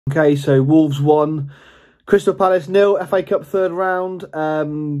Okay, so Wolves 1, Crystal Palace 0, FA Cup third round.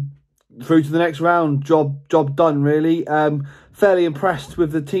 Through to the next round, job done really. Fairly impressed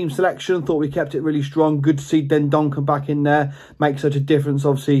with the team selection. Thought we kept it really strong. Good to see Dendon come back in there, make such a difference.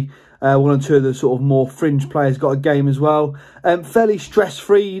 Obviously, one or two of the sort of more fringe players got a game as well. Fairly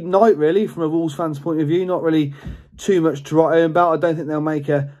stress-free night really from a Wolves fan's point of view. Not really too much to write home about. I don't think they'll make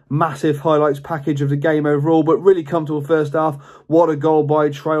a massive highlights package of the game overall, but really comfortable first half. What a goal by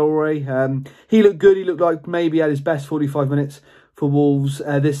Traore. He looked good. He looked like maybe he had his best 45 minutes for Wolves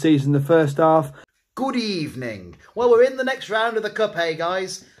this season, the first half. Good evening. Well, we're in the next round of the Cup, hey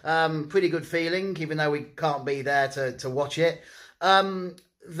guys. Pretty good feeling, even though we can't be there to watch it.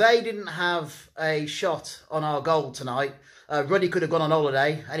 They didn't have a shot on our goal tonight. Ruddy could have gone on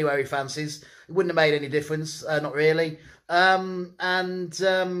holiday anywhere he fancies. It wouldn't have made any difference, not really. To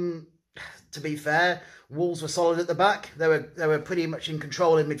be fair, Wolves were solid at the back. They were pretty much in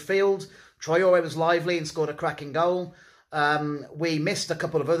control in midfield. Traore was lively and scored a cracking goal. We missed a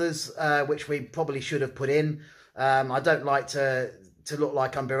couple of others, which we probably should have put in. I don't like to look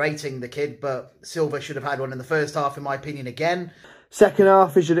like I'm berating the kid, but Silva should have had one in the first half, in my opinion, again. Second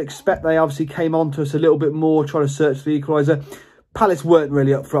half, as you'd expect, they obviously came on to us a little bit more, trying to search for the equaliser. Palace weren't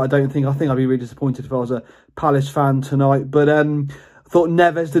really up for it, I don't think. I think I'd be really disappointed if I was a Palace fan tonight. But I thought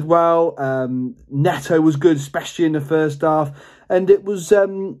Neves did well. Neto was good, especially in the first half. And it was,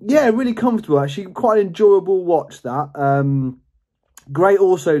 yeah, really comfortable, actually. Quite an enjoyable watch, that. Great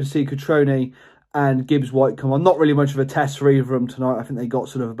also to see Cutrone and Gibbs-White come on. Not really much of a test for either of them tonight. I think they got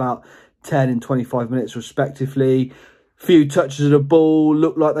sort of about 10 and 25 minutes respectively. Few touches of the ball,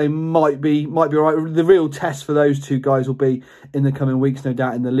 look like they might be all right. The real test for those two guys will be in the coming weeks, no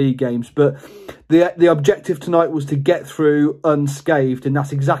doubt, in the league games. But the objective tonight was to get through unscathed, and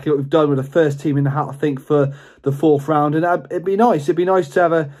that's exactly what we've done with the first team in the hat, I think, for the fourth round. And it'd be nice. It'd be nice to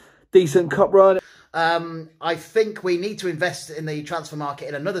have a decent cup run. I think we need to invest in the transfer market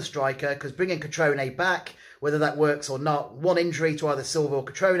in another striker, because bringing Cutrone back, whether that works or not, one injury to either Silva or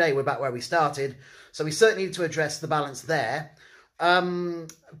Cutrone, we're back where we started. So we certainly need to address the balance there.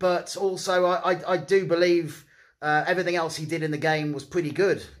 But also, I do believe everything else he did in the game was pretty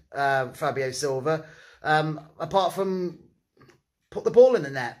good, Fabio Silva. Apart from put the ball in the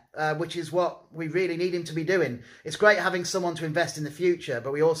net, which is what we really need him to be doing. It's great having someone to invest in the future,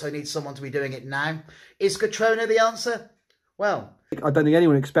 but we also need someone to be doing it now. Is Cutrone the answer? Well, I don't think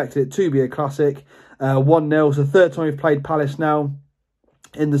anyone expected it to be a classic. 1-0. It's the third time we've played Palace now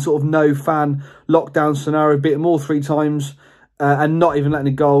in the sort of no-fan lockdown scenario. Beat them all 3 times and not even letting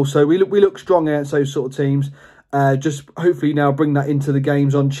a goal. So we look strong against those sort of teams. Just hopefully now bring that into the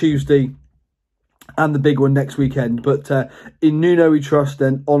games on Tuesday and the big one next weekend. But in Nuno we trust,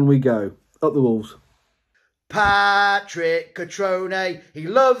 then on we go. Up the Wolves. Patrick Cutrone, he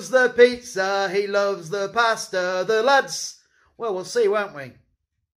loves the pizza, he loves the pasta, the lads. Well, we'll see, won't we?